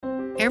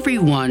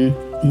Everyone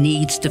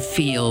needs to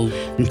feel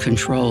in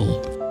control.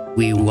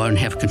 We want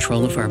to have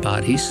control of our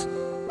bodies.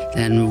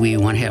 Then we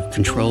want to have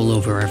control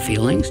over our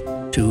feelings,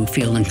 to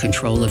feel in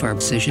control of our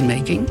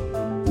decision-making.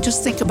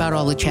 Just think about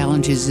all the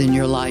challenges in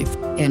your life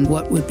and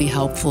what would be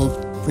helpful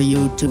for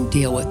you to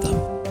deal with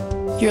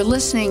them. You're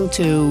listening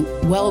to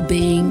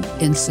Well-Being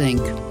in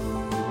Sync.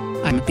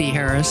 I'm B.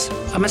 Harris.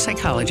 I'm a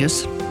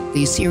psychologist.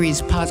 These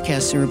series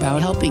podcasts are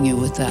about helping you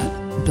with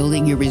that,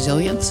 building your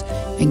resilience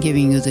and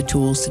giving you the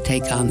tools to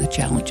take on the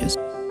challenges.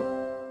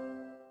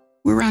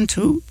 We're on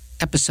to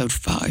episode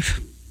 5.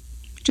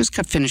 We just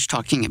got finished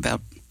talking about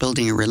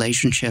building a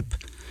relationship,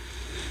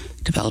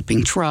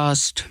 developing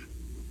trust.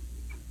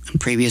 In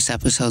previous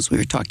episodes, we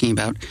were talking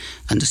about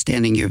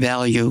understanding your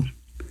value,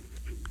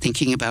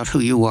 thinking about who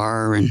you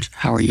are and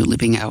how are you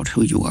living out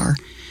who you are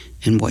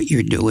and what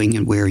you're doing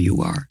and where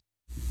you are.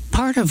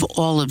 Part of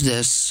all of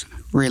this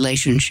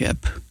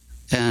relationship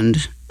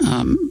and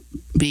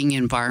being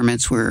in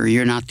environments where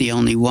you're not the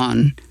only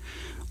one,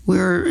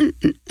 we're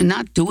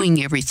not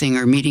doing everything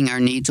or meeting our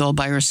needs all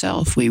by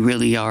ourselves. We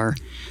really are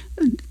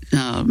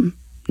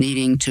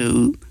needing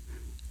to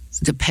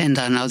depend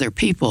on other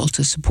people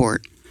to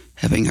support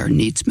having our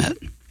needs met.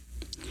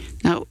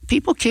 Now,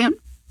 people can't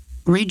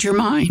read your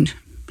mind,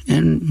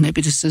 and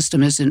maybe the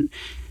system isn't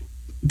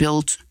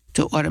built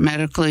to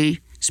automatically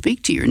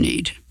speak to your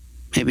need.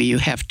 Maybe you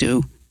have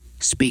to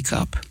speak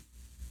up.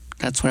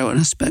 That's what I want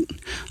to spend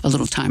a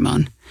little time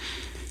on.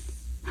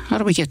 How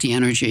do we get the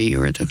energy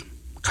or the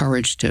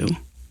courage to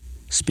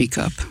speak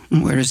up?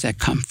 And where does that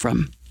come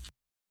from?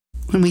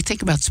 When we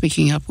think about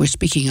speaking up, we're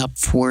speaking up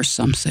for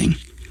something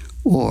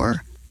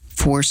or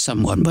for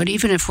someone. But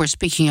even if we're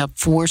speaking up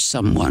for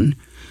someone,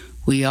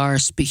 we are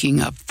speaking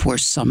up for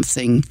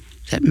something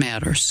that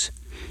matters,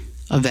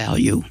 a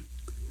value,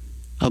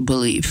 a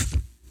belief,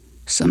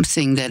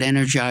 something that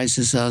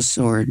energizes us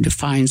or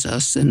defines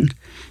us and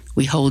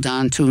we hold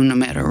on to no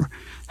matter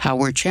how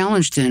we're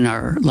challenged in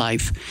our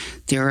life.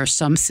 There are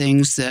some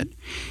things that,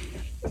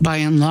 by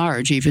and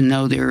large, even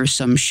though there are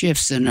some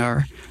shifts in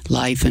our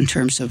life in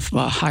terms of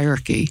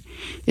hierarchy,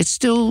 it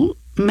still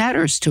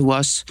matters to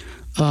us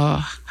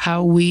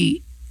how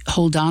we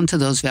hold on to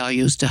those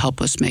values to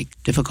help us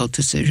make difficult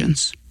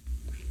decisions.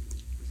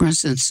 For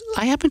instance,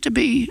 I happen to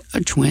be a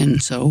twin,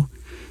 so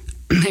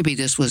maybe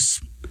this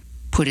was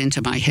put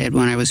into my head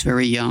when I was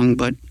very young,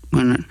 but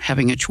when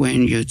having a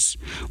twin, it's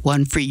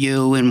one for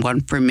you and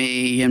one for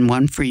me and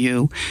one for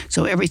you.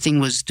 So everything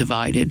was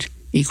divided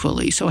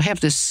equally. So I have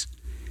this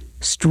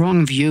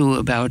strong view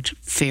about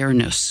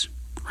fairness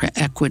or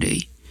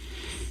equity.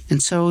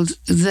 And so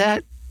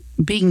that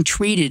being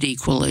treated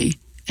equally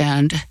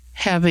and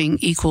having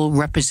equal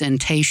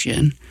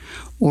representation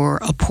or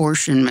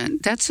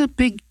apportionment, that's a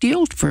big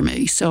deal for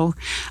me. So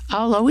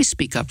I'll always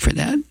speak up for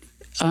that.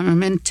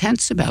 I'm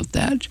intense about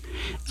that.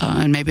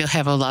 And maybe it'll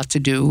have a lot to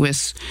do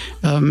with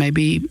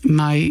maybe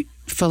my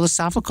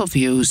philosophical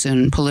views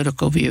and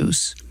political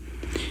views.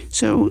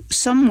 So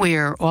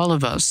somewhere, all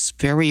of us,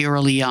 very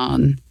early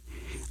on,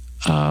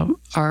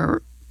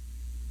 are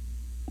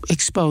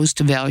exposed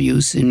to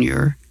values in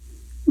your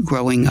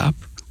growing up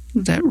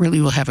that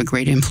really will have a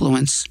great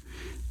influence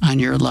on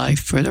your life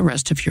for the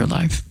rest of your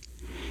life.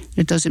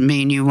 It doesn't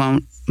mean you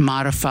won't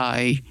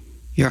modify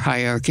your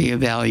hierarchy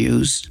of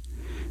values.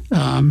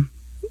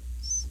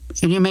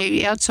 And you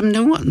may add some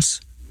new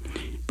ones.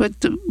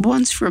 But the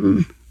ones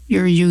from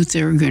your youth,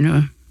 they're going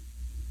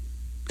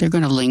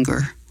to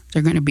linger.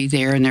 They're going to be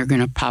there and they're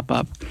going to pop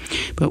up.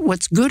 But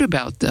what's good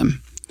about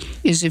them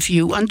is if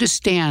you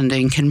understand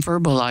and can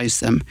verbalize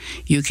them,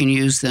 you can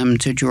use them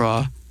to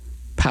draw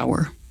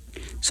power.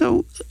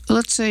 So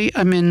let's say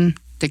I'm in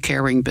the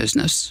caring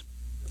business.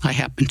 I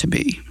happen to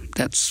be.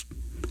 That's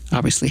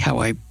obviously how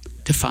I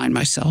define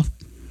myself.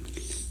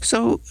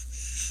 So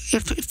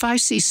if I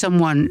see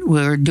someone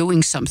we're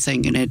doing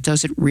something and it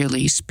doesn't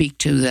really speak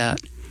to that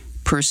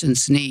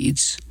person's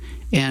needs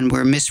and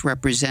we're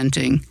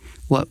misrepresenting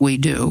what we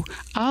do,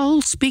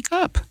 I'll speak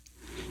up.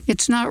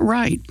 It's not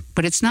right,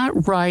 but it's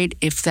not right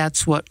if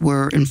that's what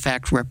we're in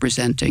fact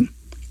representing.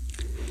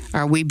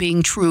 Are we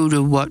being true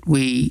to what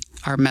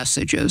our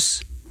message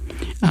is?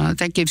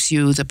 That gives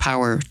you the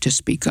power to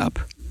speak up.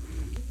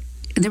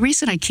 And the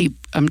reason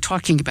I'm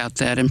talking about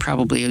that and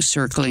probably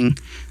circling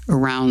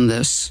around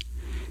this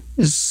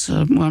is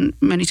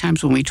many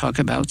times when we talk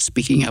about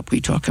speaking up,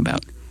 we talk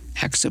about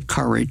acts of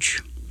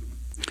courage.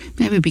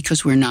 Maybe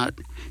because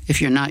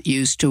if you're not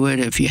used to it,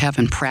 if you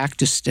haven't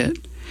practiced it,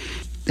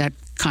 that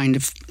kind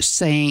of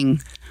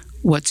saying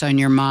what's on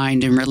your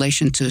mind in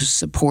relation to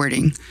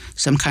supporting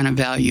some kind of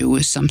value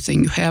is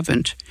something you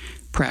haven't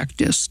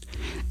practiced,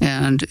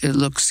 and it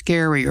looks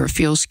scary or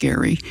feels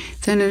scary,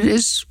 then it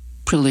is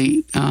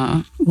really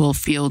will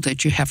feel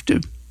that you have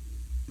to,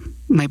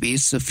 maybe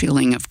it's a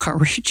feeling of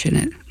courage in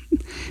it.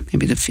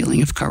 Maybe the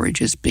feeling of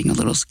courage is being a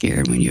little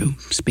scared when you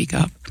speak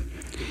up.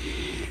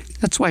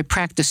 That's why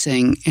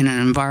practicing in an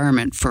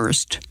environment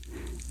first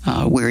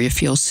where you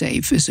feel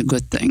safe is a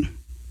good thing.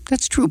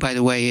 That's true, by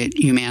the way, at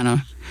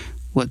Humana,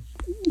 what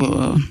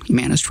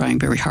Humana is trying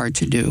very hard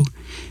to do.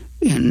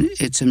 in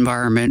its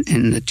environment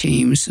in the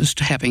teams, just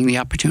having the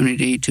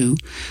opportunity to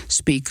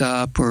speak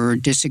up or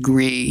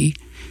disagree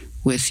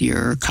with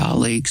your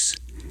colleagues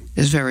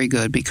is very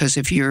good, because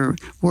if you're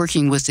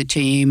working with the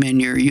team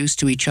and you're used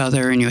to each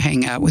other and you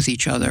hang out with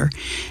each other,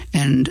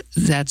 and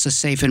that's a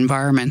safe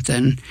environment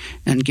then,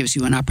 and gives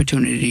you an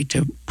opportunity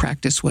to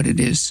practice what it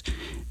is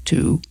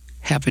to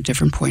have a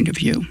different point of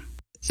view.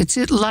 It's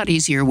a lot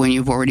easier when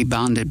you've already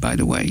bonded, by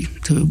the way.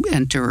 To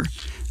enter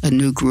a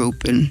new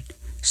group and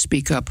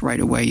speak up right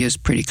away is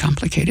pretty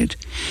complicated.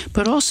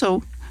 But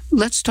also,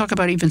 let's talk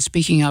about even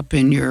speaking up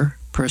in your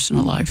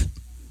personal life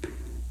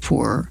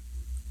for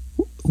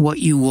what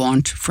you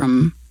want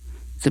from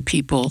the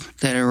people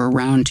that are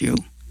around you,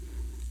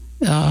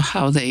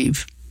 how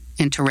they've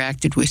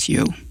interacted with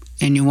you,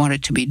 and you want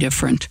it to be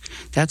different.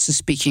 That's the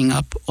speaking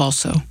up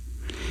also.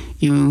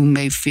 You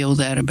may feel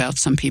that about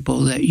some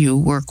people that you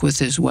work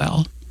with as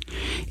well.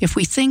 If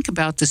we think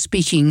about the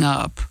speaking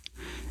up,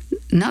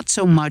 not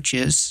so much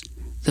as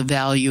the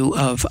value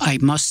of I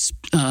must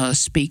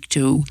speak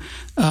to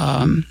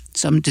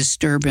some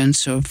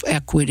disturbance of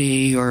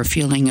equity or a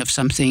feeling of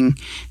something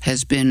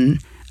has been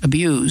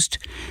abused.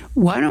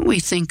 Why don't we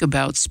think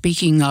about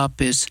speaking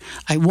up as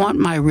I want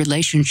my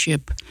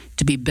relationship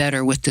to be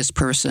better with this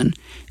person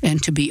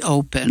and to be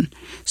open.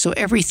 So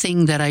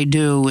everything that I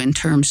do in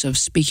terms of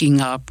speaking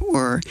up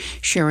or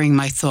sharing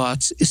my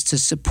thoughts is to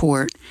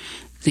support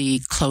the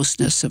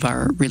closeness of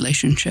our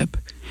relationship.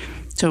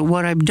 So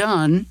what I've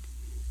done,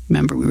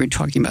 remember we were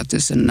talking about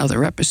this in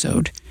another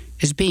episode,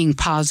 is being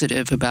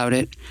positive about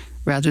it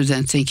rather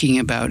than thinking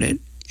about it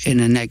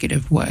in a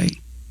negative way.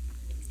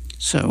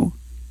 So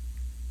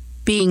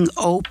being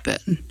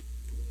open,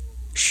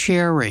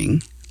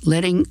 sharing,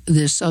 letting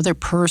this other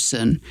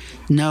person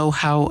know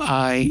how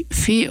I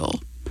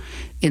feel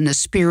in the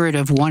spirit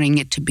of wanting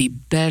it to be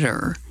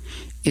better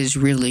is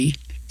really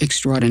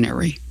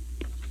extraordinary.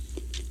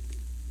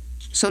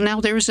 So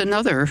now there's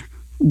another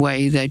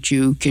way that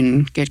you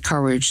can get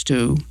courage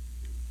to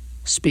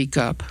speak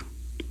up,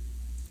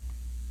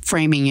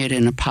 framing it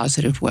in a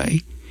positive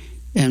way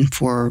and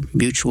for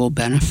mutual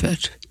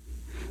benefit,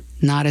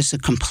 not as a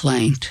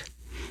complaint,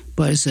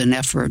 but as an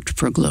effort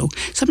for glue.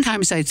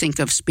 Sometimes I think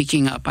of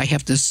speaking up. I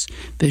have this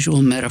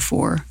visual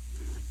metaphor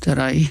that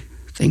I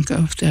think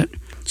of, that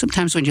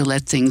sometimes when you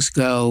let things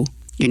go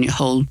and you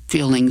hold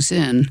feelings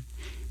in,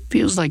 it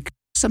feels like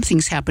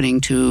something's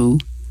happening to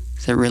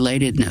the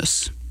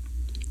relatedness.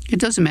 It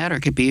doesn't matter.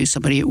 It could be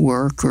somebody at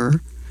work, or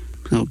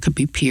it could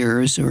be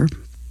peers or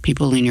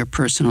people in your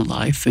personal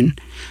life. And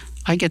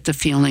I get the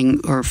feeling,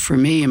 or for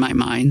me in my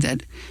mind,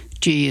 that,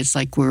 gee, it's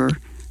like we're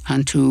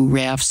on two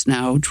rafts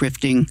now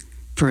drifting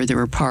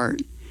further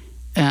apart.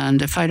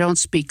 And if I don't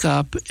speak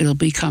up, it'll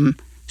become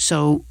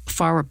so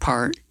far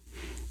apart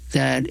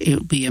that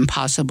it'll be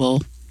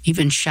impossible.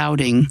 Even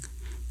shouting,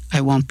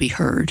 I won't be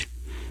heard.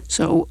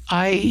 So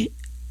I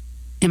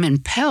am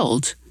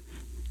impelled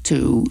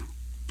to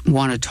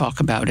want to talk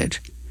about it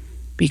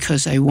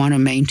because I want to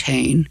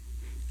maintain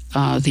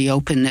the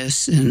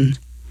openness and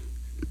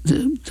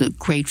the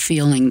great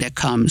feeling that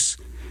comes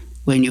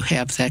when you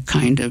have that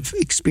kind of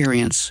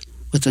experience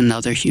with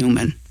another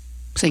human.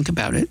 Think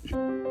about it.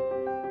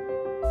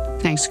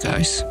 Thanks,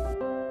 guys.